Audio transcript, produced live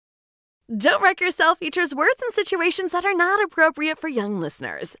Don't Wreck Yourself features words and situations that are not appropriate for young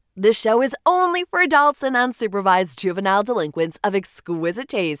listeners. This show is only for adults and unsupervised juvenile delinquents of exquisite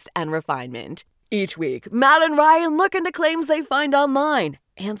taste and refinement. Each week, Matt and Ryan look into claims they find online,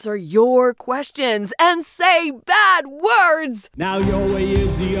 answer your questions, and say bad words. Now your way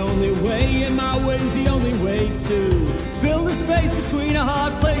is the only way, and my way's the only way too. Fill the space between a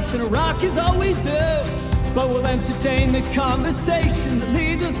hard place and a rock is all we do. But we'll entertain the conversation that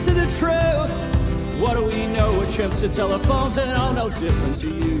leads us to the truth. What do we know? We're trips to telephones and all no different to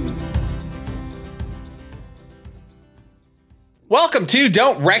you. Welcome to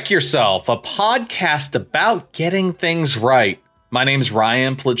Don't Wreck Yourself, a podcast about getting things right. My name's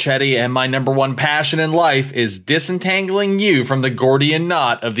Ryan Placetti, and my number one passion in life is disentangling you from the Gordian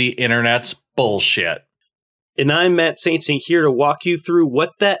knot of the internet's bullshit. And I'm Matt Saintsing here to walk you through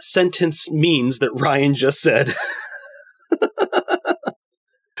what that sentence means that Ryan just said.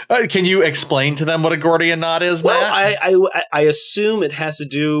 Can you explain to them what a Gordian knot is, Matt? Well, I assume it has to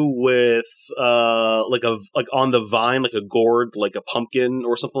do with like on the vine, like a gourd, like a pumpkin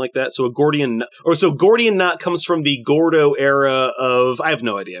or something like that. So Gordian knot comes from the Gordo era of, I have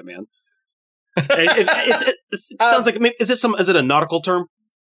no idea, man. It sounds like, is it a nautical term?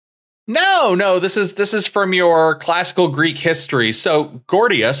 No, this is from your classical Greek history. So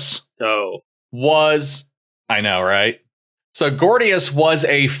Gordius was, I know, right? So Gordius was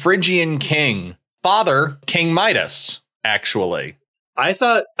a Phrygian king, father King Midas, actually. I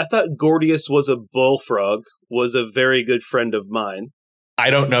thought Gordius was a bullfrog, was a very good friend of mine. I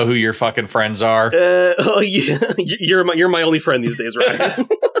don't know who your fucking friends are. You're my only friend these days, right?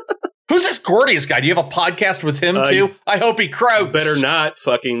 Who's this Gordius guy? Do you have a podcast with him too? I hope he croaks. Better not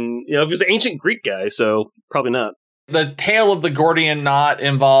fucking, he was an ancient Greek guy, so probably not. The tale of the Gordian knot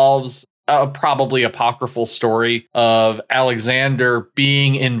involves a probably apocryphal story of Alexander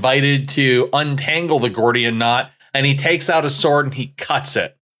being invited to untangle the Gordian knot, and he takes out a sword and he cuts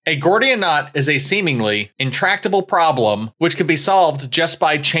it. A Gordian knot is a seemingly intractable problem which can be solved just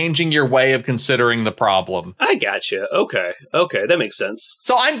by changing your way of considering the problem. I gotcha. Okay, that makes sense.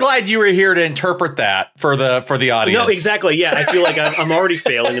 So I'm glad you were here to interpret that for the audience. No, exactly. Yeah, I feel like I'm already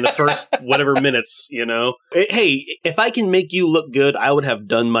failing in the first whatever minutes, Hey, if I can make you look good, I would have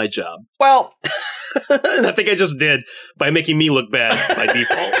done my job. Well, and I think I just did by making me look bad by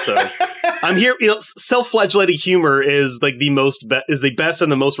default. So I'm here. Self-flagellating humor is like the best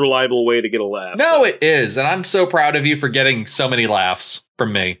and the most reliable way to get a laugh. No, it is, and I'm so proud of you for getting so many laughs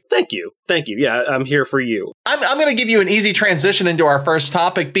from me. Thank you. Yeah, I'm here for you. I'm going to give you an easy transition into our first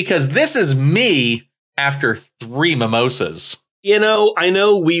topic because this is me after 3 mimosas. I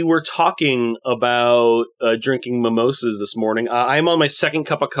know we were talking about drinking mimosas this morning. I'm on my second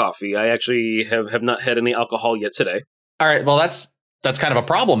cup of coffee. I actually have not had any alcohol yet today. All right. Well, that's kind of a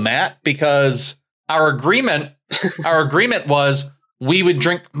problem, Matt, because our agreement was we would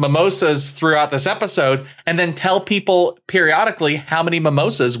drink mimosas throughout this episode and then tell people periodically how many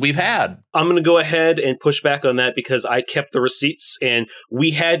mimosas we've had. I'm going to go ahead and push back on that because I kept the receipts and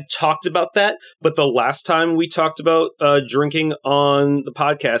we had talked about that. But the last time we talked about drinking on the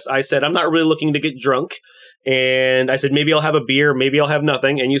podcast, I said, I'm not really looking to get drunk. And I said, maybe I'll have a beer, maybe I'll have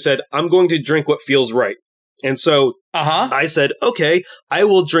nothing. And you said, I'm going to drink what feels right. And so I said, okay, I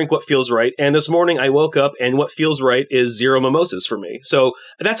will drink what feels right. And this morning I woke up and what feels right is 0 mimosas for me. So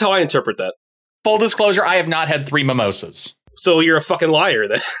that's how I interpret that. Full disclosure, I have not had 3 mimosas. So you're a fucking liar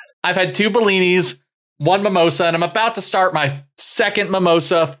then. I've had 2 Bellinis, 1 mimosa, and I'm about to start my 2nd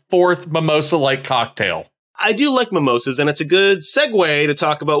mimosa, 4th mimosa-like cocktail. I do like mimosas, and it's a good segue to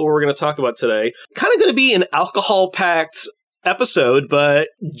talk about what we're going to talk about today. Kind of going to be an alcohol-packed episode, but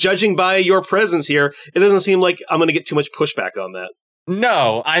judging by your presence here, it doesn't seem like I'm going to get too much pushback on that.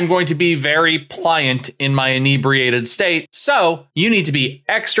 No, I'm going to be very pliant in my inebriated state, so you need to be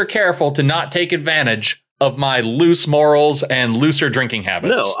extra careful to not take advantage of my loose morals and looser drinking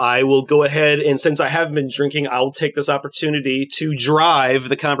habits. No, I will go ahead, and since I have been drinking, I'll take this opportunity to drive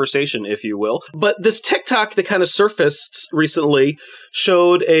the conversation, if you will. But this TikTok that kind of surfaced recently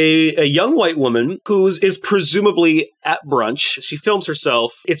showed a young white woman who is presumably at brunch. She films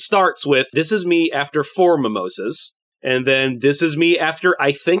herself. It starts with, this is me after 4 mimosas. And then this is me after,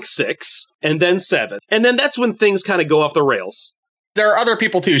 I think, 6. And then 7. And then that's when things kind of go off the rails. There are other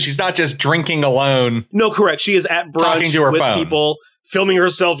people, too. She's not just drinking alone. No, correct. She is at brunch talking to her with phone. People, filming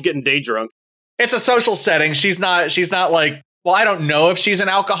herself getting day drunk. It's a social setting. She's not like, well, I don't know if she's an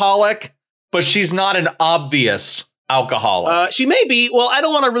alcoholic, but she's not an obvious alcoholic. She may be. Well, I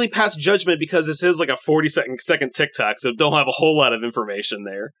don't want to really pass judgment because this is like a 40-second TikTok, so don't have a whole lot of information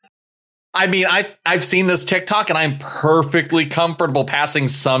there. I mean, I've seen this TikTok and I'm perfectly comfortable passing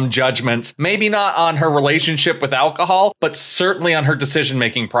some judgments, maybe not on her relationship with alcohol, but certainly on her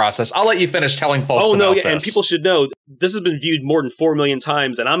decision-making process. I'll let you finish telling folks about this. And people should know this has been viewed more than 4 million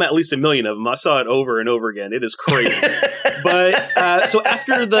times, and I'm at least 1 million of them. I saw it over and over again. It is crazy. But so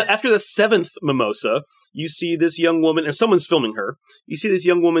after the 7th mimosa, you see this young woman, and someone's filming her. You see this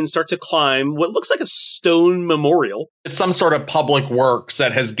young woman start to climb what looks like a stone memorial. It's some sort of public works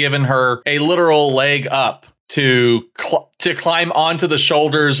that has given her a literal leg up to climb onto the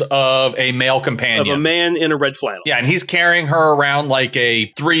shoulders of a male companion. Of a man in a red flannel. Yeah, and he's carrying her around like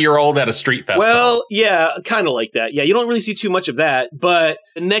a 3-year-old at a street festival. Well, yeah, kind of like that. Yeah, you don't really see too much of that. But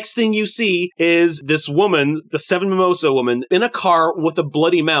the next thing you see is this woman, the 7 mimosa woman, in a car with a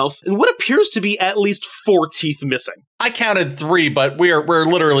bloody mouth and what appears to be at least 4 teeth missing. I counted 3, but we're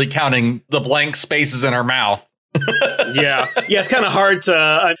literally counting the blank spaces in her mouth. Yeah, it's kind of hard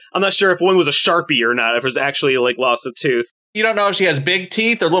to. I'm not sure if one was a Sharpie or not. If it was actually like lost a tooth. You don't know if she has big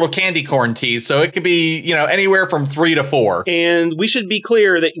teeth or little candy corn teeth, so it could be, anywhere from 3 to 4. And we should be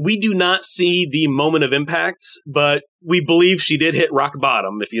clear that we do not see the moment of impact, but we believe she did hit rock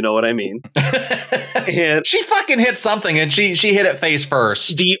bottom, if you know what I mean. And she fucking hit something, and she hit it face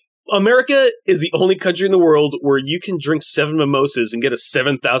first. America is the only country in the world where you can drink 7 mimosas and get a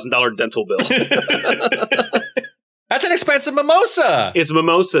 $7,000 dental bill. That's an expensive mimosa. It's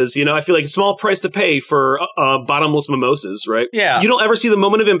mimosas, I feel like a small price to pay for bottomless mimosas, right? Yeah. You don't ever see the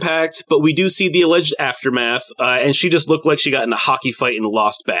moment of impact, but we do see the alleged aftermath, and she just looked like she got in a hockey fight and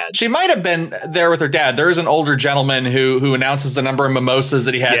lost bad. She might have been there with her dad. There is an older gentleman who announces the number of mimosas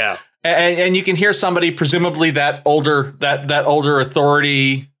that he had. Yeah. And you can hear somebody, presumably that older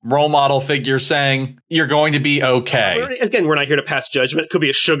authority role model figure, saying, you're going to be okay. Again, we're not here to pass judgment. It could be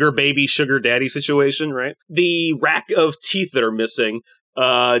a sugar baby, sugar daddy situation, right? The rack of teeth that are missing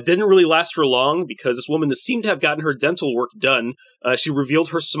didn't really last for long because this woman seemed to have gotten her dental work done. She revealed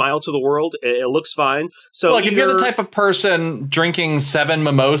her smile to the world. It looks fine. So if you're the type of person drinking 7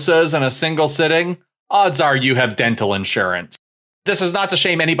 mimosas in a single sitting, odds are you have dental insurance. This is not to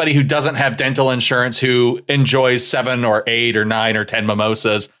shame anybody who doesn't have dental insurance who enjoys 7 or 8 or 9 or 10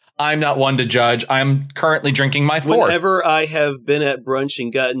 mimosas. I'm not one to judge. I'm currently drinking my 4th. Whenever I have been at brunch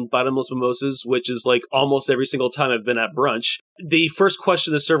and gotten bottomless mimosas, which is like almost every single time I've been at brunch, the first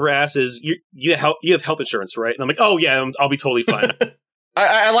question the server asks is, you have health insurance, right? And I'm like, oh yeah, I'll be totally fine.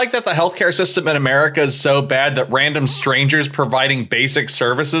 I like that the healthcare system in America is so bad that random strangers providing basic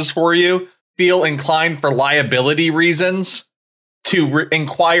services for you feel inclined for liability reasons to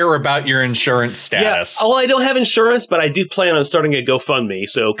inquire about your insurance status. Yeah, well, I don't have insurance, but I do plan on starting a GoFundMe,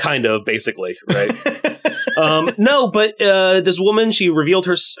 so kind of, basically, right? No, but this woman, she revealed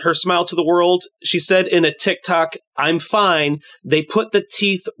her smile to the world. She said in a TikTok, I'm fine. They put the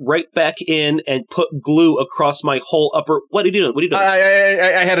teeth right back in and put glue across my whole upper... What are you doing?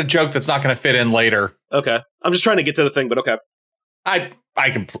 I had a joke that's not going to fit in later. Okay. I'm just trying to get to the thing, but okay. I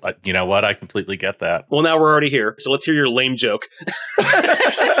can, you know what? I completely get that. Well, now we're already here, so let's hear your lame joke.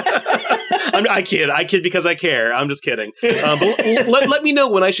 I kid because I care. I'm just kidding. But let me know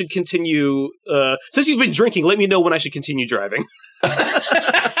when I should continue. Since you've been drinking, let me know when I should continue driving.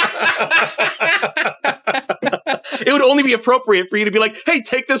 It would only be appropriate for you to be like, hey,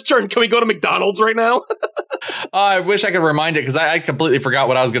 take this turn. Can we go to McDonald's right now? I wish I could remind it because I completely forgot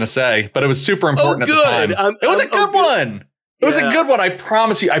what I was going to say, but it was super important at the time. It was a good one. It was a good one. I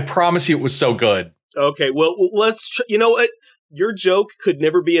promise you it was so good. Okay, well, let's... you know what? Your joke could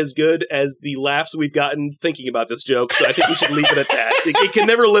never be as good as the laughs we've gotten thinking about this joke, so I think we should leave it at that. It can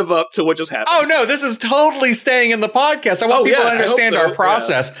never live up to what just happened. Oh, no, this is totally staying in the podcast. I want people to understand our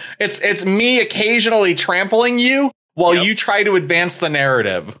process. Yeah. It's me occasionally trampling you while you try to advance the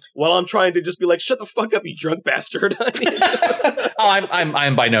narrative. While I'm trying to just be like, shut the fuck up, you drunk bastard.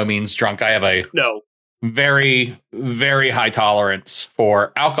 I'm by no means drunk. I have a... No. Very, very high tolerance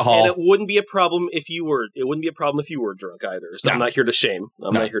for alcohol. And it wouldn't be a problem if you were drunk either. So no. I'm not here to shame.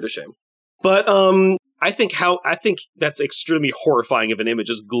 Not here to shame. But I think that's extremely horrifying of an image,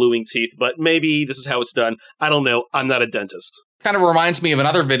 just gluing teeth, but maybe this is how it's done. I don't know. I'm not a dentist. Kind of reminds me of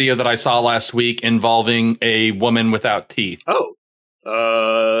another video that I saw last week involving a woman without teeth. Oh.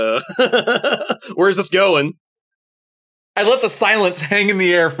 Where's this going? I let the silence hang in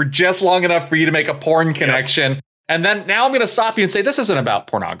the air for just long enough for you to make a porn connection. Yep. And then now I'm going to stop you and say, this isn't about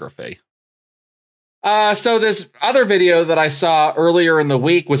pornography. So this other video that I saw earlier in the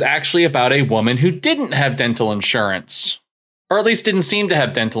week was actually about a woman who didn't have dental insurance, or at least didn't seem to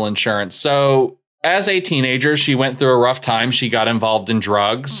have dental insurance. So as a teenager, she went through a rough time. She got involved in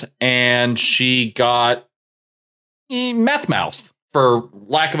drugs and she got meth mouth. for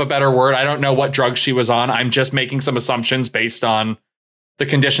lack of a better word. I don't know what drugs she was on. I'm just making some assumptions based on the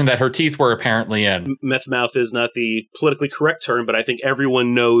condition that her teeth were apparently in. Meth mouth is not the politically correct term, but I think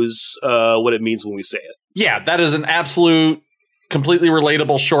everyone knows what it means when we say it. Yeah, that is an absolute, completely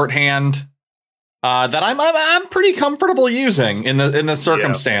relatable shorthand that I'm pretty comfortable using in this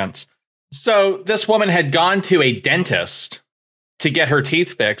circumstance. Yeah. So this woman had gone to a dentist to get her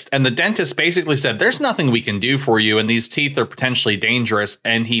teeth fixed, and the dentist basically said, there's nothing we can do for you, and these teeth are potentially dangerous,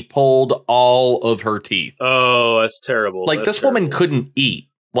 and he pulled all of her teeth. Oh, that's terrible. Like, this woman couldn't eat.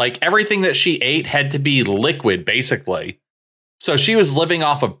 Like, everything that she ate had to be liquid, basically. So she was living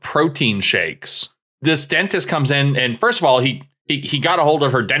off of protein shakes. This dentist comes in, and first of all, he got a hold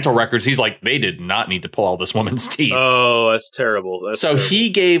of her dental records. He's like, they did not need to pull all this woman's teeth. Oh, that's terrible. That's terrible. He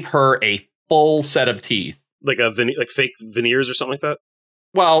gave her a full set of teeth. Like fake veneers or something like that?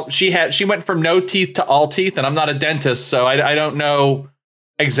 Well, she went from no teeth to all teeth, and I'm not a dentist, so I don't know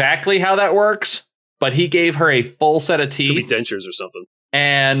exactly how that works, but he gave her a full set of teeth. Could be dentures or something.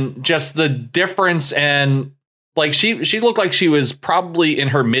 And just the difference, and like she looked like she was probably in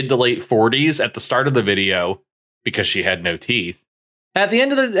her mid to late 40s at the start of the video because she had no teeth. At the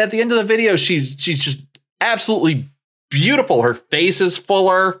end of the video, she's just absolutely beautiful. Her face is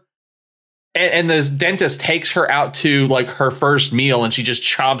fuller. And this dentist takes her out to like her first meal, and she just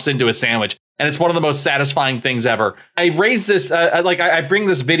chops into a sandwich. And it's one of the most satisfying things ever. I raise this, I bring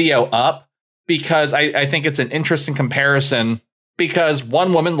this video up because I think it's an interesting comparison, because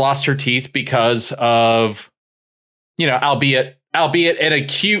one woman lost her teeth because of, albeit an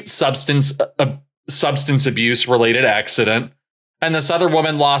acute substance abuse related accident. And this other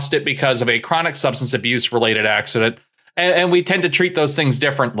woman lost it because of a chronic substance abuse related accident. And we tend to treat those things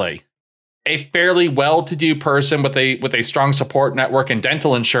differently. A fairly well-to-do person with a strong support network and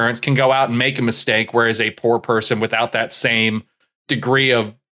dental insurance can go out and make a mistake, whereas a poor person without that same degree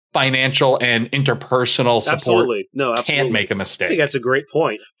of financial and interpersonal support can't make a mistake. I think that's a great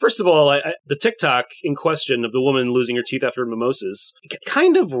point. First of all, the TikTok in question of the woman losing her teeth after mimosas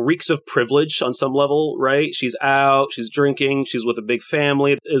kind of reeks of privilege on some level, right? She's out, she's drinking, she's with a big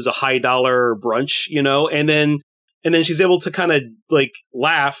family, it was a high-dollar brunch, and then she's able to kind of like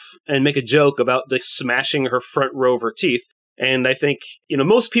laugh and make a joke about like smashing her front row of her teeth. And I think,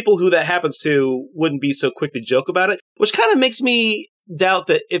 most people who that happens to wouldn't be so quick to joke about it, which kind of makes me doubt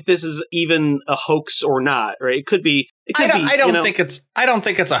that if this is even a hoax or not, right? It could be. I don't think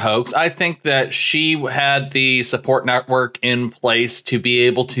it's a hoax. I think that she had the support network in place to be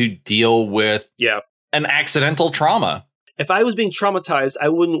able to deal with an accidental trauma. If I was being traumatized, I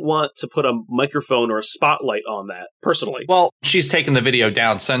wouldn't want to put a microphone or a spotlight on that, personally. Well, she's taken the video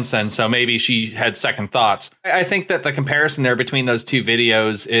down since then, so maybe she had second thoughts. I think that the comparison there between those two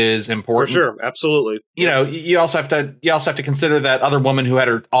videos is important. For sure, absolutely. You also have to consider that other woman who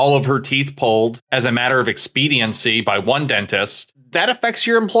had all of her teeth pulled as a matter of expediency by one dentist. That affects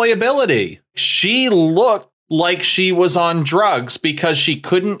your employability. She looked like she was on drugs because she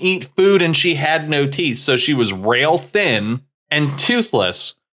couldn't eat food and she had no teeth. So she was rail thin and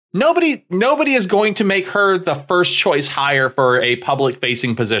toothless. Nobody is going to make her the first choice hire for a public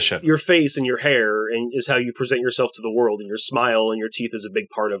facing position. Your face and your hair is how you present yourself to the world, and your smile and your teeth is a big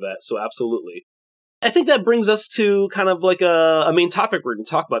part of that. So absolutely. I think that brings us to kind of like a main topic we're going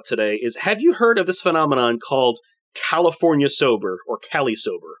to talk about today is, have you heard of this phenomenon called California sober or Cali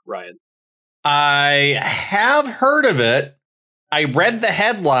sober, Ryan? I have heard of it. I read the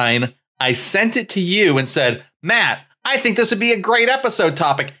headline. I sent it to you and said, Matt, I think this would be a great episode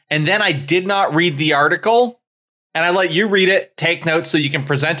topic. And then I did not read the article, and I let you read it, take notes so you can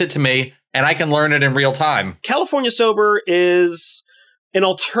present it to me and I can learn it in real time. California sober is an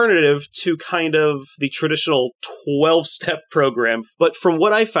alternative to kind of the traditional 12-step program. But from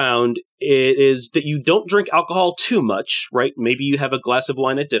what I found, it is that you don't drink alcohol too much, right? Maybe you have a glass of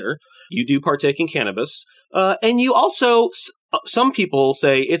wine at dinner. You do partake in cannabis. And you also, some people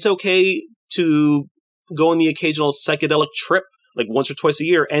say it's okay to go on the occasional psychedelic trip, like once or twice a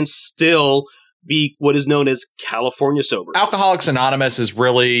year, and still be what is known as California sober. Alcoholics Anonymous is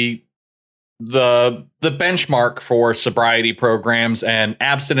really the benchmark for sobriety programs and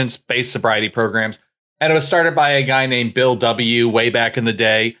abstinence-based sobriety programs. And it was started by a guy named Bill W. way back in the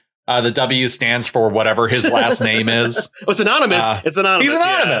day. The W stands for whatever his last name is. Oh, it's anonymous. It's anonymous. He's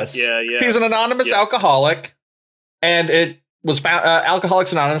anonymous. Yeah. He's an anonymous alcoholic. And it was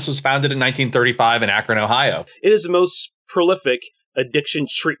Alcoholics Anonymous was founded in 1935 in Akron, Ohio. It is the most prolific addiction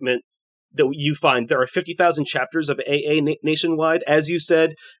treatment that you find there are 50,000 chapters of AA nationwide. As you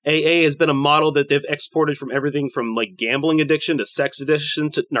said, AA has been a model that they've exported from everything from like gambling addiction to sex addiction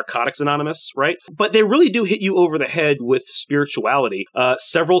to Narcotics Anonymous, right? But they really do hit you over the head with spirituality.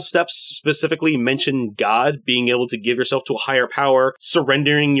 Several steps specifically mention God, being able to give yourself to a higher power,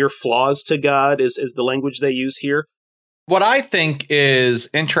 surrendering your flaws to God is the language they use here. What I think is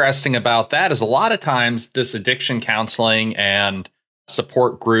interesting about that is a lot of times this addiction counseling and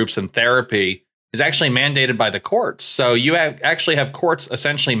support groups and therapy is actually mandated by the courts. So you actually have courts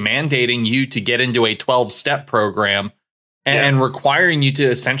essentially mandating you to get into a 12-step program and requiring you to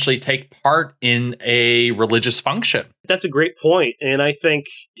essentially take part in a religious function. That's a great point. And I think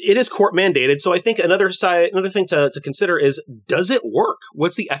it is court mandated. So I think another thing to consider is, does it work?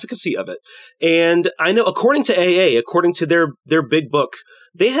 What's the efficacy of it? And I know according to AA, according to their big book,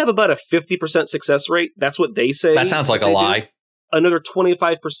 they have about a 50% success rate. That's what they say. That sounds like a lie. Another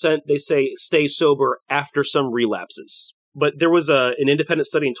 25%, they say, stay sober after some relapses. But there was an independent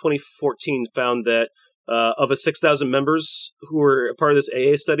study in 2014 found that of 6,000 members who were a part of this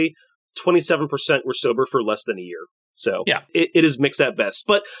AA study, 27% were sober for less than a year. So yeah, it is mixed at best.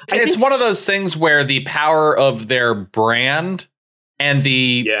 But it's one of those things where the power of their brand and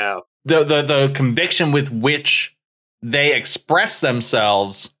the conviction with which they express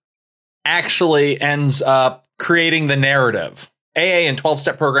themselves actually ends up creating the narrative. AA and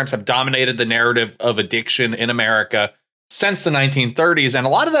 12-step programs have dominated the narrative of addiction in America since the 1930s, and a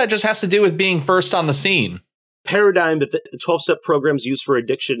lot of that just has to do with being first on the scene. Paradigm that the 12-step programs use for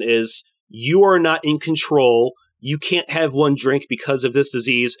addiction is, you are not in control, you can't have one drink because of this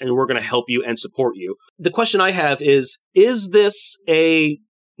disease, and we're going to help you and support you. The question I have is this a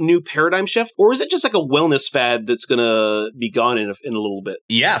new paradigm shift, or is it just like a wellness fad that's going to be gone in a little bit?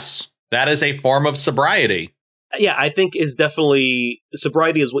 Yes, that is a form of sobriety. Yeah, I think is definitely,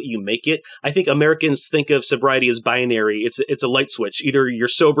 sobriety is what you make it. I think Americans think of sobriety as binary. It's a light switch. Either you're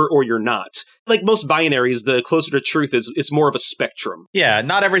sober or you're not. Like most binaries, the closer to truth is it's more of a spectrum. Yeah,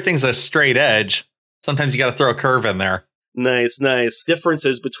 not everything's a straight edge. Sometimes you got to throw a curve in there. Nice.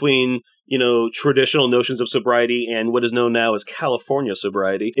 Differences between, traditional notions of sobriety and what is known now as California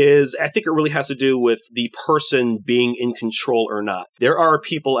sobriety is, I think it really has to do with the person being in control or not. There are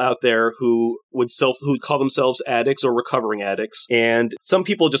people out there who would call themselves addicts or recovering addicts, and some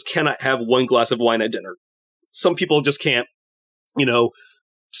people just cannot have one glass of wine at dinner. Some people just can't,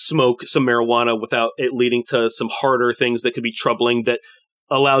 smoke some marijuana without it leading to some harder things that could be troubling that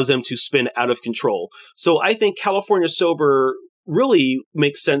allows them to spin out of control. So I think California sober really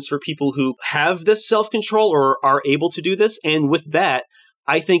makes sense for people who have this self-control or are able to do this. And with that,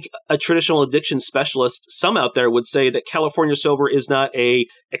 I think a traditional addiction specialist, some out there would say that California sober is not a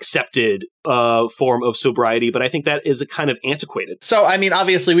accepted form of sobriety, but I think that is a kind of antiquated. So, I mean,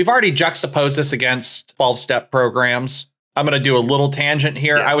 obviously, we've already juxtaposed this against 12-step programs. I'm going to do a little tangent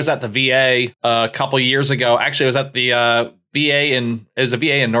here. Yeah. I was at the VA a couple years ago. Actually, I was at the VA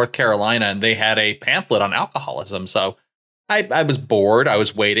in North Carolina, and they had a pamphlet on alcoholism. So I was bored. I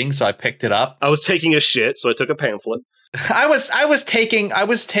was waiting, so I picked it up. I was taking a shit, so I took a pamphlet. I was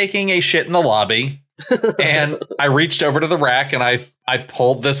taking a shit in the lobby, and I reached over to the rack and I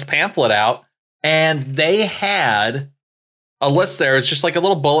pulled this pamphlet out, and they had a list there. It's just like a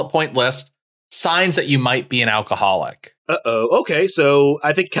little bullet point list, signs that you might be an alcoholic. Okay, so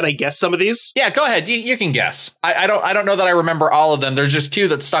I think, can I guess some of these? Yeah, go ahead. You can guess. I don't know that I remember all of them. There's just two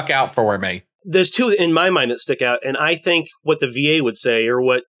that stuck out for me. There's two in my mind that stick out, and I think what the VA would say, or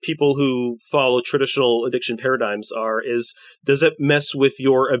what people who follow traditional addiction paradigms are, is, does it mess with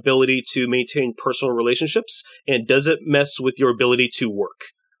your ability to maintain personal relationships, and does it mess with your ability to work?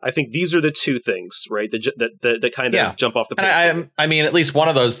 I think these are the two things, right, that kind of jump off the page. I mean, at least one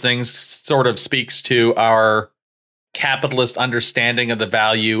of those things sort of speaks to our capitalist understanding of the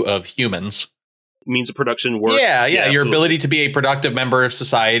value of humans. Means of production, work. Yeah, your ability to be a productive member of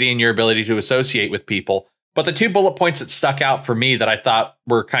society and your ability to associate with people. But the two bullet points that stuck out for me that I thought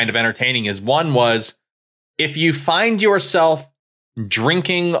were kind of entertaining is, one was, if you find yourself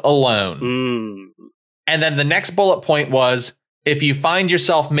drinking alone. And then the next bullet point was, if you find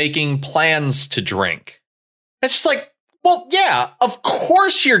yourself making plans to drink. It's just like, well, yeah, of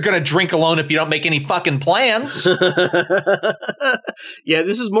course you're going to drink alone if you don't make any fucking plans. Yeah,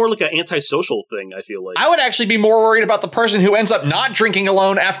 this is more like an antisocial thing, I feel like. I would actually be more worried about the person who ends up not drinking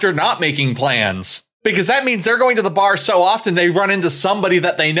alone after not making plans. Because that means they're going to the bar so often they run into somebody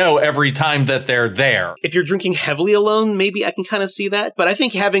that they know every time that they're there. If you're drinking heavily alone, maybe I can kind of see that. But I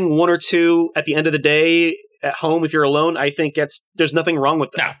think having one or two at the end of the day at home, if you're alone, I think there's nothing wrong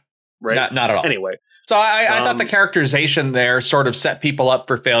with that. No, right? Not at all. Anyway. So I thought the characterization there sort of set people up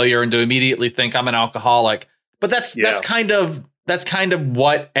for failure and to immediately think I'm an alcoholic. But that's kind of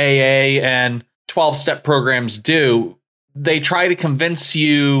what AA and 12-step programs do. They try to convince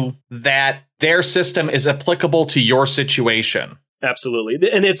you that their system is applicable to your situation.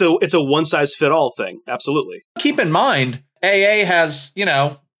 Absolutely. And it's a one-size-fit-all thing. Absolutely. Keep in mind, AA has,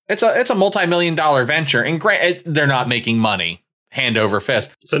 it's a multi-million-dollar venture, and they're not making money hand over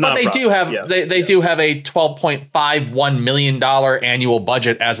fist. But they do have they do have a $12.51 million annual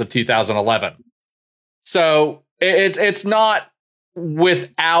budget as of 2011. So it's not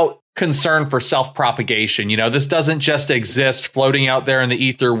without concern for self-propagation. This doesn't just exist floating out there in the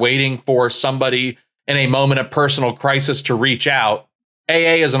ether, waiting for somebody in a moment of personal crisis to reach out.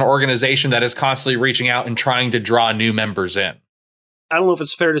 AA is an organization that is constantly reaching out and trying to draw new members in. I don't know if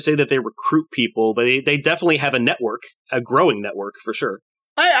it's fair to say that they recruit people, but they definitely have a network, a growing network for sure.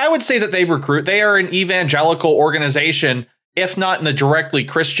 I would say that they recruit. They are an evangelical organization, if not in the directly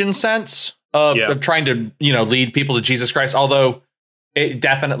Christian sense of trying to, lead people to Jesus Christ, although it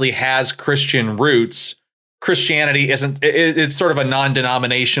definitely has Christian roots. Christianity it's sort of a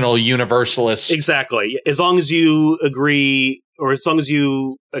non-denominational universalist. Exactly. As long as you agree, or as long as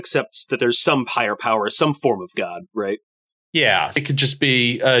you accept that there's some higher power, some form of God, right? Yeah. It could just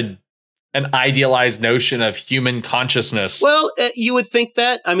be an idealized notion of human consciousness. Well, you would think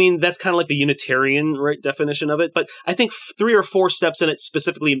that. I mean, that's kind of like the Unitarian definition of it. But I think 3 or 4 steps in it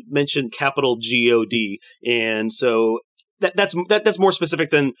specifically mentioned capital G-O-D. And so that's more specific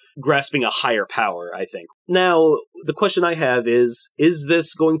than grasping a higher power, I think. Now, the question I have is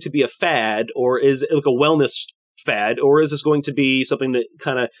this going to be a fad, or is it like a wellness fad, or is this going to be something that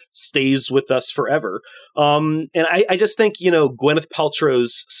kind of stays with us forever? And I just think, Gwyneth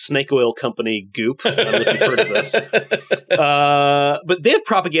Paltrow's snake oil company, Goop, I don't know if you've heard of this, but they've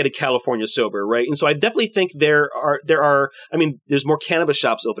propagated California sober, right? And so I definitely think there's more cannabis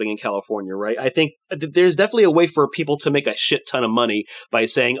shops opening in California, right? I think there's definitely a way for people to make a shit ton of money by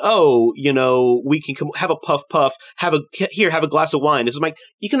saying, we can have a puff, have a glass of wine. This is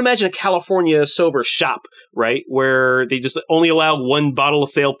you can imagine a California sober shop, right? Where they just only allow 1 bottle of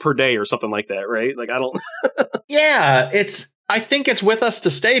sale per day or something like that, right? Like, I don't. Yeah, I think it's with us to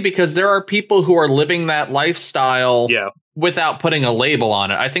stay because there are people who are living that lifestyle without putting a label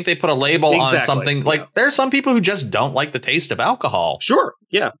on it. I think they put a label on something. Like, there are some people who just don't like the taste of alcohol. Sure,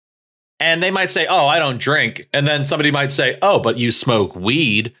 yeah. And they might say, oh, I don't drink. And then somebody might say, oh, but you smoke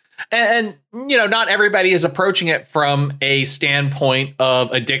weed. And not everybody is approaching it from a standpoint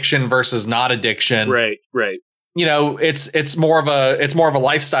of addiction versus not addiction. Right. It's more of a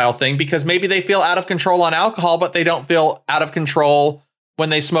lifestyle thing because maybe they feel out of control on alcohol, but they don't feel out of control when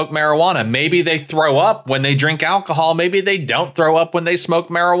they smoke marijuana. Maybe they throw up when they drink alcohol. Maybe they don't throw up when they smoke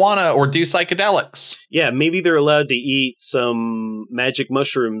marijuana or do psychedelics. Yeah, maybe they're allowed to eat some magic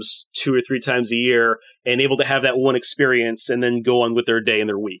mushrooms 2 or 3 times a year and able to have that one experience and then go on with their day and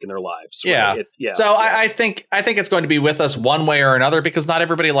their week and their lives. Right? So I think it's going to be with us one way or another because not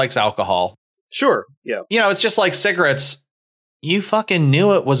everybody likes alcohol. Sure, yeah. It's just like cigarettes. You fucking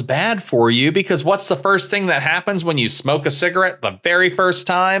knew it was bad for you because what's the first thing that happens when you smoke a cigarette the very first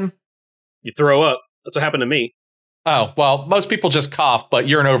time? You throw up. That's what happened to me. Oh, well, most people just cough, but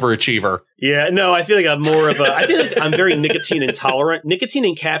you're an overachiever. Yeah, no, I feel like I feel like I'm very nicotine intolerant. Nicotine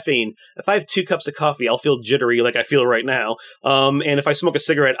and caffeine. If I have 2 cups of coffee, I'll feel jittery like I feel right now. And if I smoke a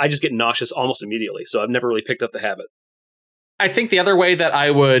cigarette, I just get nauseous almost immediately. So I've never really picked up the habit. I think the other way that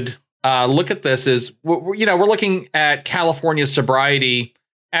I would look at this is, we're looking at California sobriety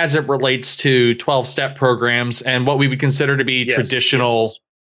as it relates to 12-step programs and what we would consider to be traditional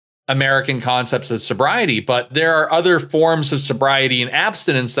American concepts of sobriety. But there are other forms of sobriety and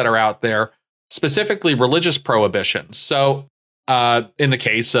abstinence that are out there, specifically religious prohibitions. So in the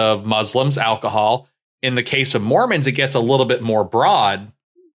case of Muslims, alcohol. In the case of Mormons, it gets a little bit more broad.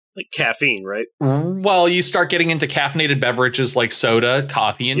 Like caffeine, right? Well, you start getting into caffeinated beverages like soda,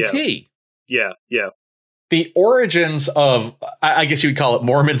 coffee, and tea. Yeah. The origins of, I guess you would call it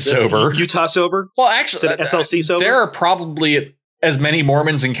Mormon sober. Utah sober? Well, actually, SLC sober? There are probably as many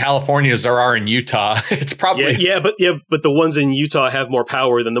Mormons in California as there are in Utah. It's probably... but the ones in Utah have more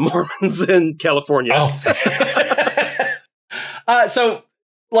power than the Mormons in California. Oh. So,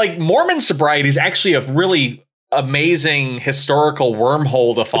 like, Mormon sobriety is actually a really amazing historical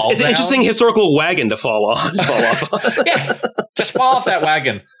wormmail to fall down. It's an interesting historical wagon to fall off. Yeah, just fall off that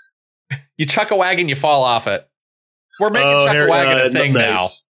wagon. You chuck a wagon, you fall off it. We're making chuck a wagon a thing now.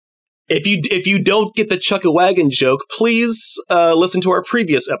 If you don't get the chuck a wagon joke, please listen to our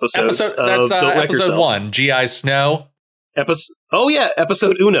previous episodes of Don't Wreck episode Yourself. 1, G.I. Snow.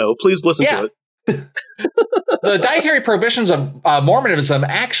 Episode Uno. Please listen to it. The dietary prohibitions of Mormonism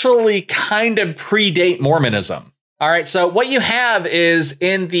actually kind of predate Mormonism. All right, so what you have is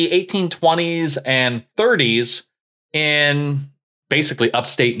in the 1820s and 30s in basically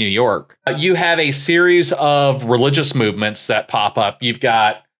upstate New York, you have a series of religious movements that pop up. You've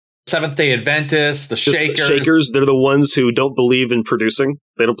got Seventh-day Adventists, the Shakers. Shakers, they're the ones who don't believe in producing.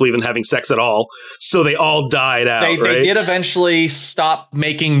 They don't believe in having sex at all. So they all died out, They did eventually stop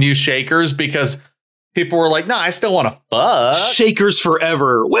making new Shakers because people were like, no, I still want to fuck. Shakers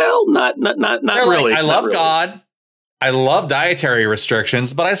forever. Well, not They're really. Like, I love God. I love dietary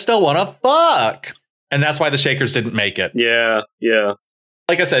restrictions, but I still want to fuck. And that's why the Shakers didn't make it. Yeah.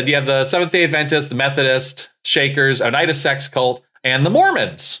 Like I said, you have the Seventh-day Adventists, the Methodist, Shakers, Oneida sex cult, and the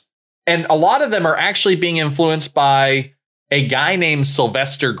Mormons. And a lot of them are actually being influenced by a guy named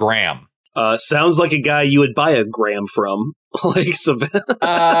Sylvester Graham. Sounds like a guy you would buy a gram from. Okay.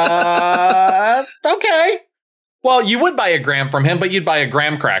 Well, you would buy a gram from him, but you'd buy a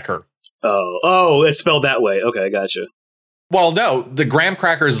graham cracker. Oh, it's spelled that way. Okay, I gotcha. Well, no, the graham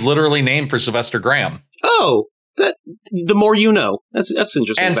cracker is literally named for Sylvester Graham. Oh, the more you know. That's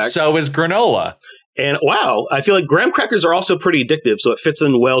interesting. And fact. so is granola. And wow, I feel like graham crackers are also pretty addictive, so it fits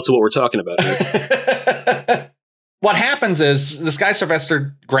in well to what we're talking about here. What happens is this guy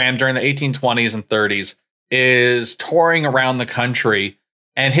Sylvester Graham during the 1820s and 30s is touring around the country,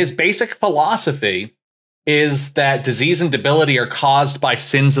 and his basic philosophy is that disease and debility are caused by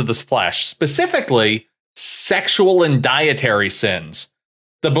sins of the flesh, specifically sexual and dietary sins.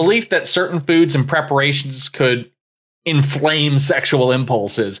 The belief that certain foods and preparations could inflame sexual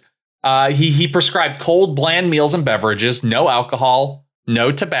impulses. He prescribed cold, bland meals and beverages, no alcohol,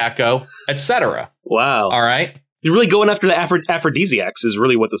 no tobacco, etc. Wow. All right. You're really going after the aphrodisiacs is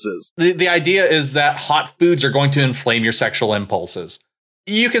really what this is. The idea is that hot foods are going to inflame your sexual impulses.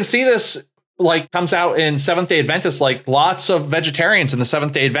 You can see this comes out in Seventh-day Adventists, like lots of vegetarians in the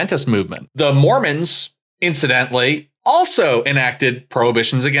Seventh-day Adventist movement. The Mormons, incidentally, also enacted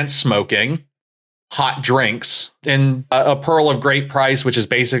prohibitions against smoking, hot drinks, and a pearl of great price, which is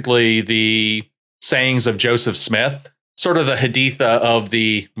basically the sayings of Joseph Smith, sort of the Haditha of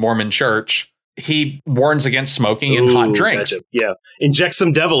the Mormon church. He warns against smoking and hot drinks. Gotcha. Yeah. Inject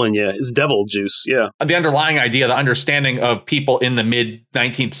some devil in you. It's devil juice. Yeah. The underlying idea, the understanding of people in the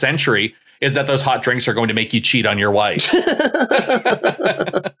mid-19th century is that those hot drinks are going to make you cheat on your wife.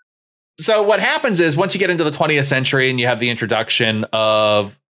 So what happens is once you get into the 20th century and you have the introduction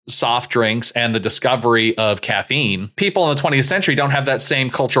of soft drinks and the discovery of caffeine, people in the 20th century don't have that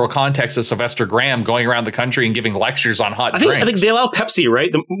same cultural context as Sylvester Graham going around the country and giving lectures on hot drinks. I think they allow Pepsi,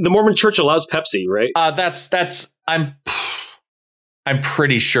 right? The Mormon Church allows Pepsi, right? I'm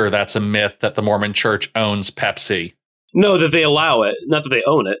pretty sure that's a myth that the Mormon Church owns Pepsi. No, that they allow it, not that they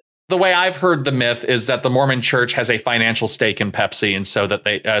own it. The way I've heard the myth is that the Mormon Church has a financial stake in Pepsi, and so that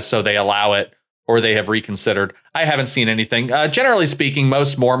they allow it, or they have reconsidered. I haven't seen anything. Generally speaking,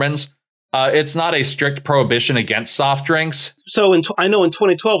 most Mormons, it's not a strict prohibition against soft drinks. So I know in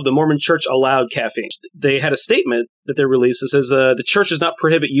 2012, the Mormon Church allowed caffeine. They had a statement that they released that says the church does not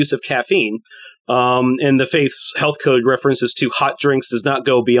prohibit use of caffeine, and the faith's health code references to hot drinks does not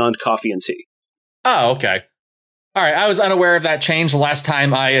go beyond coffee and tea. Oh, okay. All right, I was unaware of that change. The last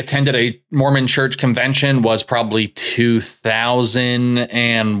time I attended a Mormon church convention was probably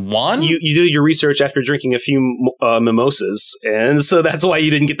 2001. You did your research after drinking a few mimosas, and so that's why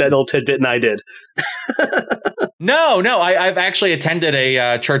you didn't get that little tidbit, and I did. No, I've actually attended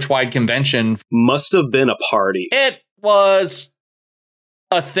a church-wide convention. Must have been a party. It was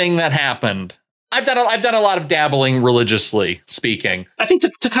a thing that happened. I've done a lot of dabbling religiously speaking. I think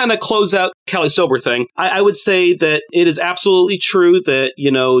to kind of close out Cali Sober thing, I would say that it is absolutely true that,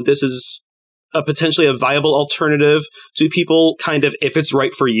 this is potentially a viable alternative to people kind of if it's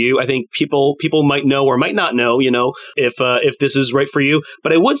right for you. I think people might know or might not know, if this is right for you.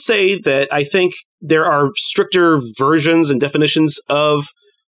 But I would say that I think there are stricter versions and definitions of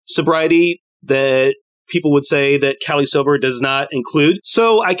sobriety that people would say that Cali Sober does not include.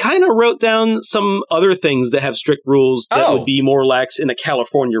 So I kind of wrote down some other things that have strict rules that would be more lax in a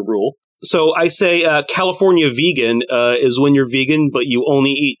California rule. So I say California vegan is when you're vegan, but you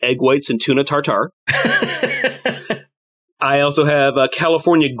only eat egg whites and tuna tartare. I also have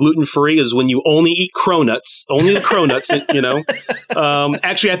California gluten-free is when you only eat cronuts, only the cronuts,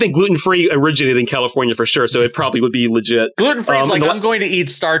 actually, I think gluten-free originated in California for sure, so it probably would be legit. Gluten-free is I'm going to eat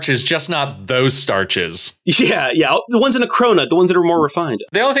starches, just not those starches. Yeah, the ones in a cronut, the ones that are more refined.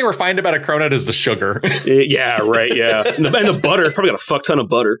 The only thing refined about a cronut is the sugar. Yeah, right, yeah. And the butter, probably got a fuck ton of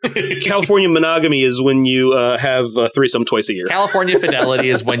butter. California monogamy is when you have a threesome twice a year. California fidelity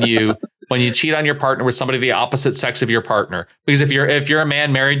is when you when you cheat on your partner with somebody of the opposite sex of your partner. Because if you're a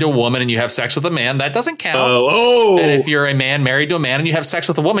man married to a woman and you have sex with a man, that doesn't count. And if you're a man married to a man and you have sex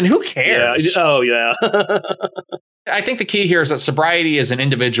with a woman, who cares? Yeah. Oh, yeah. I think the key here is that sobriety is an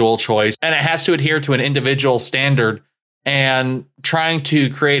individual choice, and it has to adhere to an individual standard. And trying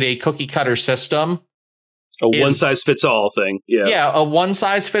to create a cookie cutter system, a one size fits all thing. Yeah, a one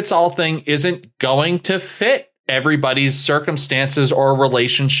size fits all thing isn't going to fit everybody's circumstances or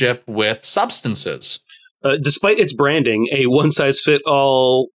relationship with substances. Despite its branding, a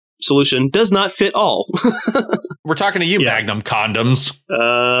one-size-fit-all solution does not fit all. We're talking to you, Magnum condoms.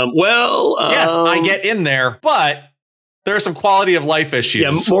 Yes, I get in there, but there are some quality of life issues.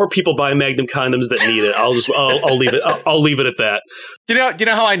 Yeah, more people buy Magnum condoms that need it. I'll leave it. I'll leave it at that. Do you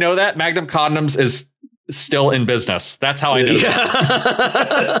know how I know that? Magnum condoms is still in business. That's how I know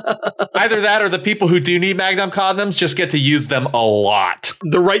that. Either that or the people who do need Magnum condoms just get to use them a lot.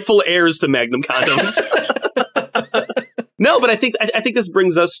 The rightful heirs to Magnum condoms. No, but I think this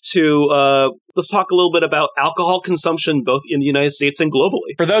brings us to let's talk a little bit about alcohol consumption, both in the United States and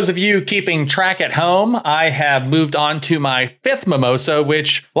globally. For those of you keeping track at home, I have moved on to my fifth mimosa,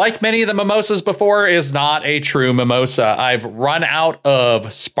 which, like many of the mimosas before, is not a true mimosa. I've run out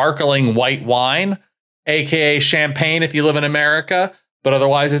of sparkling white wine, aka champagne if you live in America, but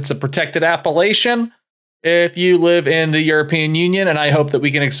otherwise it's a protected appellation if you live in the European Union, and I hope that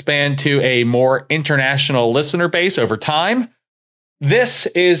we can expand to a more international listener base over time. This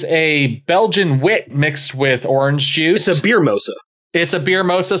is a Belgian wit mixed with orange juice. It's a beer mosa. It's a beer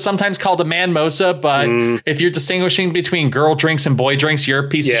mosa, sometimes called a man mosa, but if you're distinguishing between girl drinks and boy drinks, you're a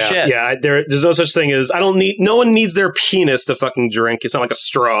piece of shit. Yeah, there's no such thing as no one needs their penis to fucking drink. It's not like a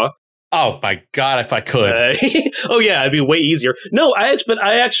straw. Oh my God, if I could. Oh yeah, it'd be way easier. No, I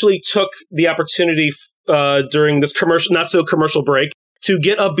actually took the opportunity during this not so commercial break to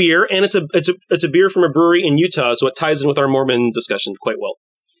get a beer, and it's a beer from a brewery in Utah, so it ties in with our Mormon discussion quite well.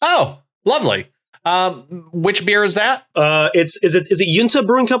 Oh, lovely. Which beer is that? Is it Uinta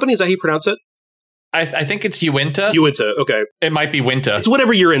Brewing Company? Is that how you pronounce it? I think it's Uinta. Uinta, okay. It might be Winta. It's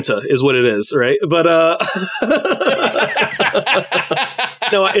whatever you're into is what it is, right? But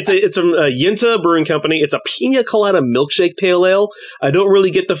no, it's from Uinta Brewing Company. It's a pina colada milkshake pale ale. I don't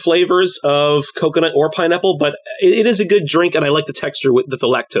really get the flavors of coconut or pineapple, but it is a good drink, and I like the texture that the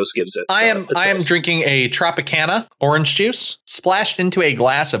lactose gives it. I am drinking a Tropicana orange juice splashed into a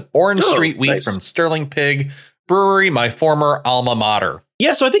glass of Orange Street wheat from Sterling Pig Brewery, my former alma mater.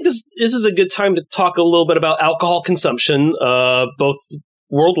 Yeah, so I think this is a good time to talk a little bit about alcohol consumption, both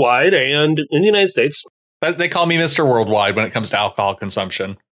worldwide and in the United States. They call me Mr. Worldwide when it comes to alcohol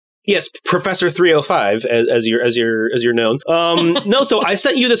consumption. Yes, Professor 305, as you're known. No, so I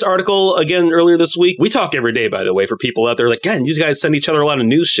sent you this article again earlier this week. We talk every day, by the way, for people out there like, God, these guys send each other a lot of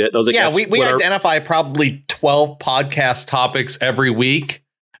news shit. And I was like, yeah, we identify probably 12 podcast topics every week.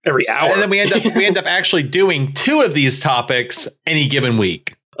 Every hour. And then we end up actually doing 2 of these topics any given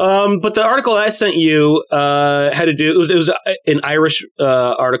week. But the article I sent you had to do, it was an Irish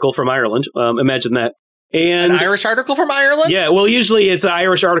article from Ireland. Imagine that. And an Irish article from Ireland? Yeah, well, usually it's an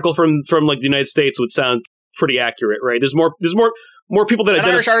Irish article from like the United States would sound pretty accurate, right? There's more people that an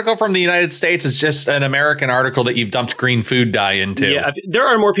Irish article from the United States is just an American article that you've dumped green food dye into. Yeah, there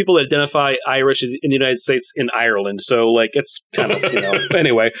are more people that identify Irish in the United States in Ireland, so like it's kind of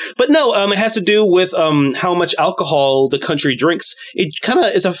anyway. But no, it has to do with how much alcohol the country drinks. It kind of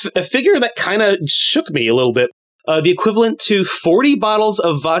is a figure that kind of shook me a little bit. The equivalent to 40 bottles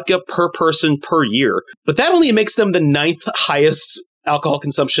of vodka per person per year, but that only makes them the 9th highest alcohol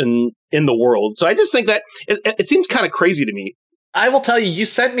consumption in the world. So I just think that it seems kind of crazy to me. I will tell you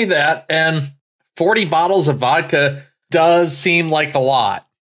sent me that, and 40 bottles of vodka does seem like a lot.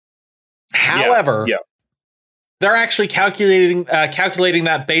 However, they're actually calculating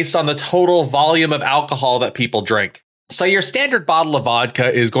that based on the total volume of alcohol that people drink. So your standard bottle of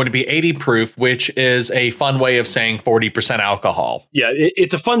vodka is going to be 80 proof, which is a fun way of saying 40% alcohol. Yeah,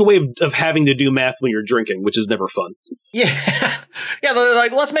 it's a fun way of having to do math when you're drinking, which is never fun. Yeah. Yeah, they're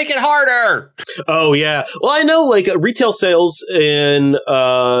like, let's make it harder. Oh, yeah. Well, I know, like, retail sales in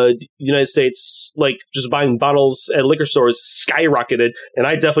the United States, like, just buying bottles at liquor stores skyrocketed, and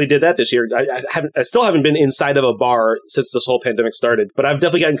I definitely did that this year. I still haven't been inside of a bar since this whole pandemic started, but I've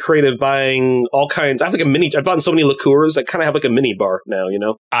definitely gotten creative buying all kinds. I have like I've bought so many liqueurs, I kind of have like a mini bar now, you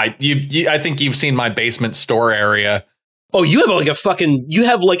know? I think you've seen my basement store area. Oh, you have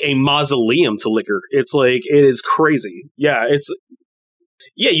like a mausoleum to liquor. It's like, it is crazy. Yeah,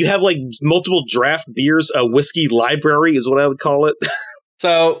 you have like multiple draft beers, a whiskey library is what I would call it.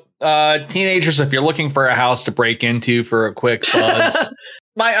 So, teenagers, if you're looking for a house to break into for a quick buzz,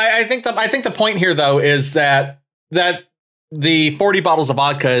 I think the point here, though, is that the 40 bottles of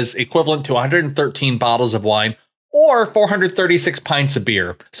vodka is equivalent to 113 bottles of wine or 436 pints of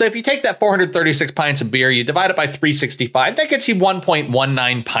beer. So if you take that 436 pints of beer, you divide it by 365, that gets you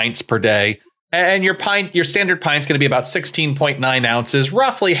 1.19 pints per day. And your standard pint's going to be about 16.9 ounces,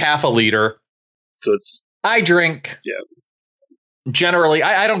 roughly half a liter. So I drink. Yeah. Generally,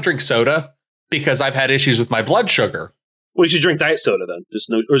 I don't drink soda because I've had issues with my blood sugar. Well, you should drink diet soda then,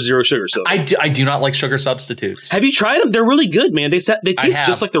 or zero sugar soda. I do not like sugar substitutes. Have you tried them? They're really good, man. They taste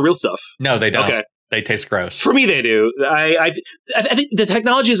just like the real stuff. No, they don't. Okay. They taste gross. For me, they do. I think the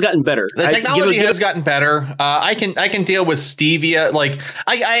technology has gotten better. The technology has gotten better. I can deal with stevia. Like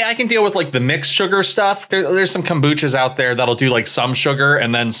I can deal with like the mixed sugar stuff. There's some kombuchas out there that'll do like some sugar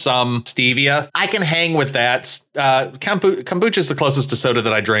and then some stevia. I can hang with that. Kombucha is the closest to soda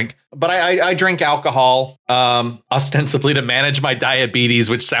that I drink, but I drink alcohol ostensibly to manage my diabetes,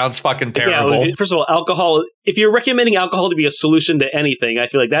 which sounds fucking terrible. Yeah, first of all, alcohol. If you're recommending alcohol to be a solution to anything, I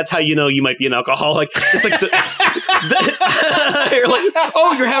feel like that's how you know you might be an alcoholic. It's like you're like,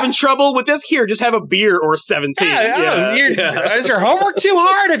 oh, you're having trouble with this? Here, just have a beer or 17. Is your homework too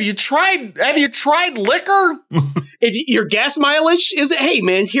hard? Have you tried liquor? If your gas mileage is, hey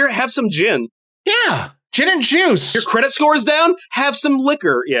man, here, have some gin. Yeah. Gin and juice. Your credit score is down? Have some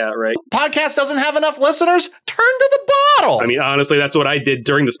liquor. Yeah, right. Podcast doesn't have enough listeners? Turn to the bottle. I mean, honestly, that's what I did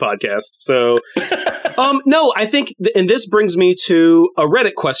during this podcast. So, no, I think, and this brings me to a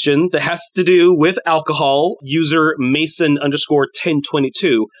Reddit question that has to do with alcohol. User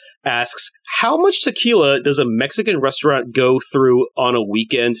Mason_1022 asks, how much tequila does a Mexican restaurant go through on a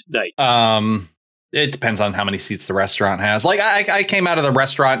weekend night? It depends on how many seats the restaurant has. Like I came out of the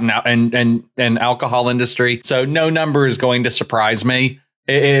restaurant and alcohol industry, so no number is going to surprise me.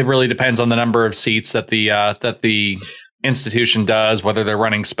 It really depends on the number of seats that the institution does, whether they're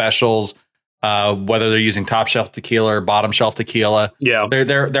running specials, whether they're using top shelf tequila or bottom shelf tequila. Yeah,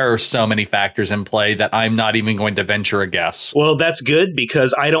 there are so many factors in play that I'm not even going to venture a guess. Well, that's good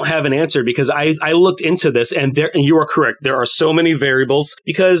because I don't have an answer because I looked into this and you are correct. There are so many variables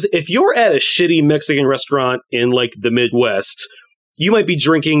because if you're at a shitty Mexican restaurant in like the Midwest, you might be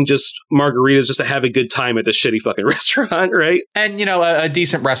drinking just margaritas just to have a good time at the shitty fucking restaurant, right? And, you know, a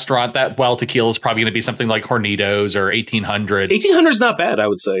decent restaurant, that tequila is probably going to be something like Hornitos or 1800. 1800 is not bad, I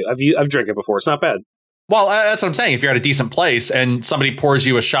would say. I've drank it before. It's not bad. Well, that's what I'm saying. If you're at a decent place and somebody pours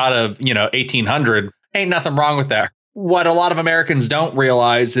you a shot of, 1800, ain't nothing wrong with that. What a lot of Americans don't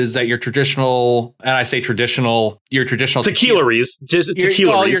realize is that your traditional, and I say traditional, your traditional tequileries,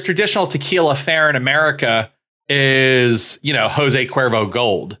 well, your traditional tequila fare in America is, Jose Cuervo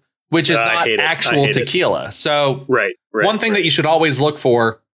Gold, which is not actual tequila. So right. One thing that you should always look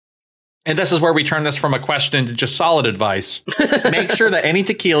for, and this is where we turn this from a question to just solid advice, make sure that any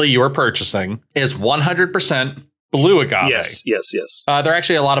tequila you are purchasing is 100% blue agave. Yes. There are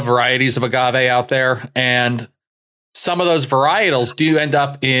actually a lot of varieties of agave out there, and some of those varietals do end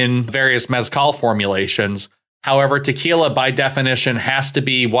up in various mezcal formulations. However, tequila, by definition, has to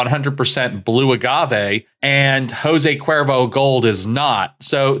be 100% blue agave, and Jose Cuervo Gold is not.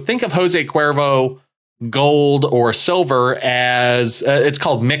 So think of Jose Cuervo Gold or Silver as, it's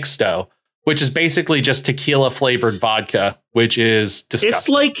called Mixto, which is basically just tequila-flavored vodka, which is disgusting. It's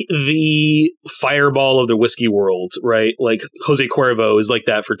like the Fireball of the whiskey world, right? Like Jose Cuervo is like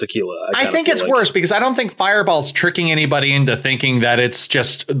that for tequila. I think it's worse because I don't think Fireball's tricking anybody into thinking that it's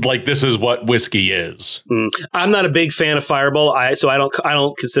just like this is what whiskey is. I'm not a big fan of Fireball, so I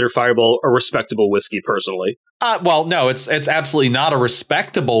don't consider Fireball a respectable whiskey personally. Well, no, it's absolutely not a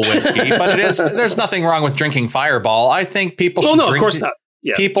respectable whiskey, but it is. There's nothing wrong with drinking Fireball. I think people should drink. Of course not.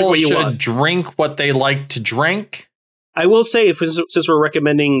 Yeah, people should drink what they like to drink. I will say, since we're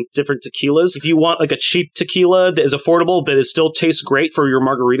recommending different tequilas, if you want like a cheap tequila that is affordable, but it still tastes great for your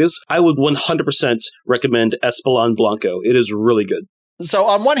margaritas, I would 100% recommend Espolòn Blanco. It is really good. So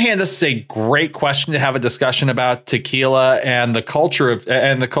on one hand, this is a great question to have a discussion about tequila and the culture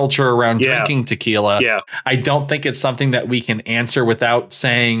around drinking tequila. Yeah. I don't think it's something that we can answer without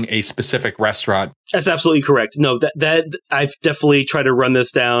saying a specific restaurant. That's absolutely correct. No, that I've definitely tried to run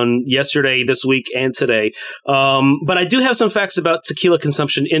this down yesterday, this week, and today. But I do have some facts about tequila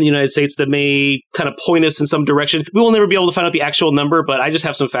consumption in the United States that may kind of point us in some direction. We will never be able to find out the actual number, but I just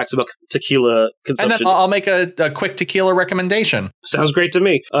have some facts about tequila consumption. And then I'll make a quick tequila recommendation. Sounds Sounds great to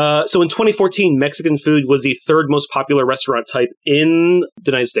me. So in 2014, Mexican food was the third most popular restaurant type in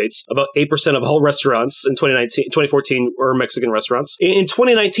the United States. About 8% of all restaurants in 2014 were Mexican restaurants. In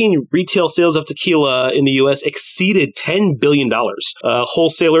 2019, retail sales of tequila in the U.S. exceeded $10 billion.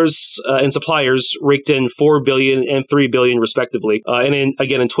 Wholesalers and suppliers raked in $4 billion and $3 billion, respectively. In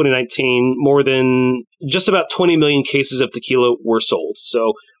 2019, more than just about 20 million cases of tequila were sold.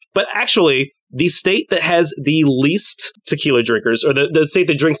 So, but actually, the state that has the least tequila drinkers, or the state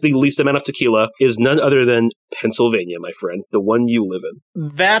that drinks the least amount of tequila, is none other than Pennsylvania, my friend, the one you live in.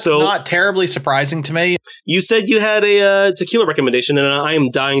 That's not terribly surprising to me. You said you had a tequila recommendation, and I am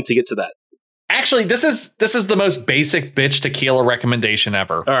dying to get to that. Actually, this is the most basic bitch tequila recommendation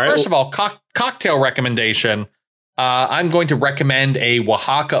ever. All right, First of all, cocktail recommendation. I'm going to recommend a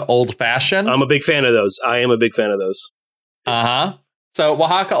Oaxaca Old Fashioned. I'm a big fan of those. I am a big fan of those. Uh-huh. So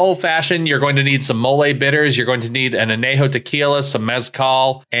Oaxaca Old Fashioned, you're going to need some mole bitters. You're going to need an anejo tequila, some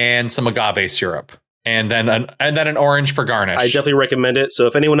mezcal, and some agave syrup. And then an orange for garnish. I definitely recommend it. So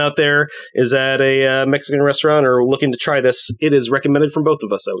if anyone out there is at a Mexican restaurant or looking to try this, it is recommended from both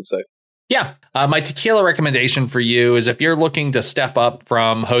of us, I would say. Yeah. My tequila recommendation for you is if you're looking to step up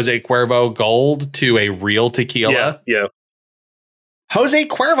from Jose Cuervo Gold to a real tequila. Yeah. Jose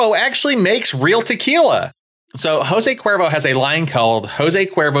Cuervo actually makes real tequila. So Jose Cuervo has a line called Jose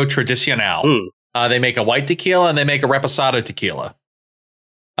Cuervo Tradicional. They make a white tequila and they make a reposado tequila,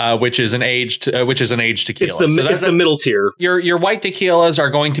 which is an aged tequila. It's the middle tier. Your white tequilas are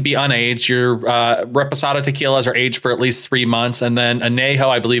going to be unaged. Your reposado tequilas are aged for at least 3 months, and then anejo,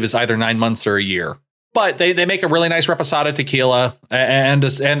 I believe, is either 9 months or a year. But they make a really nice reposado tequila and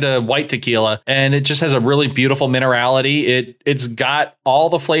a white tequila, and it just has a really beautiful minerality. It's got all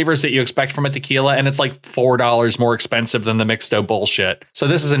the flavors that you expect from a tequila, and it's like $4 more expensive than the mixto bullshit. So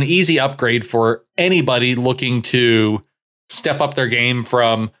this is an easy upgrade for anybody looking to step up their game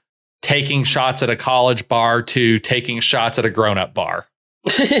from taking shots at a college bar to taking shots at a grown-up bar.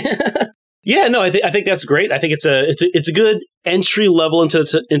 Yeah, no, I think that's great. I think it's a good entry level into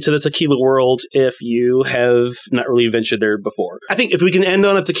the tequila world if you have not really ventured there before. I think if we can end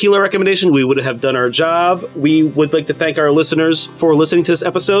on a tequila recommendation, we would have done our job. We would like to thank our listeners for listening to this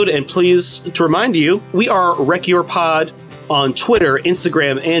episode, and please, to remind you, we are Wreck Your Pod on Twitter,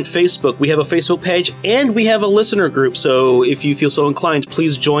 Instagram, and Facebook. We have a Facebook page, and we have a listener group, so if you feel so inclined,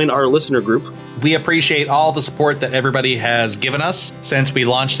 please join our listener group. We appreciate all the support that everybody has given us since we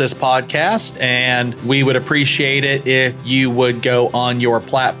launched this podcast, and we would appreciate it if you would go on your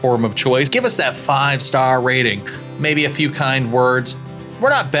platform of choice. Give us that 5-star rating, maybe a few kind words. We're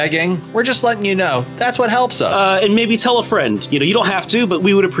not begging. We're just letting you know. That's what helps us. And maybe tell a friend. You don't have to, but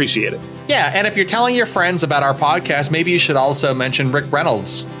we would appreciate it. Yeah, and if you're telling your friends about our podcast, maybe you should also mention Rick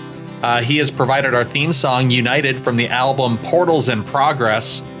Reynolds. He has provided our theme song, United, from the album Portals in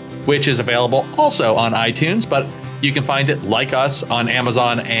Progress, which is available also on iTunes, but you can find it, like us, on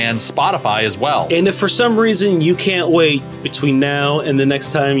Amazon and Spotify as well. And if for some reason you can't wait between now and the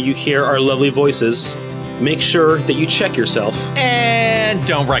next time you hear our lovely voices, make sure that you check yourself. And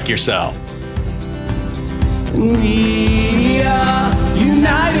don't wreck yourself. We are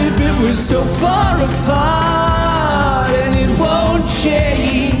united, but we're so far apart, and it won't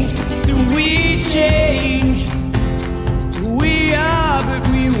change till we change. We are, but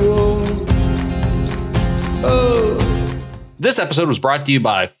we won't. Oh. This episode was brought to you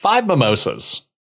by 5 Mimosas.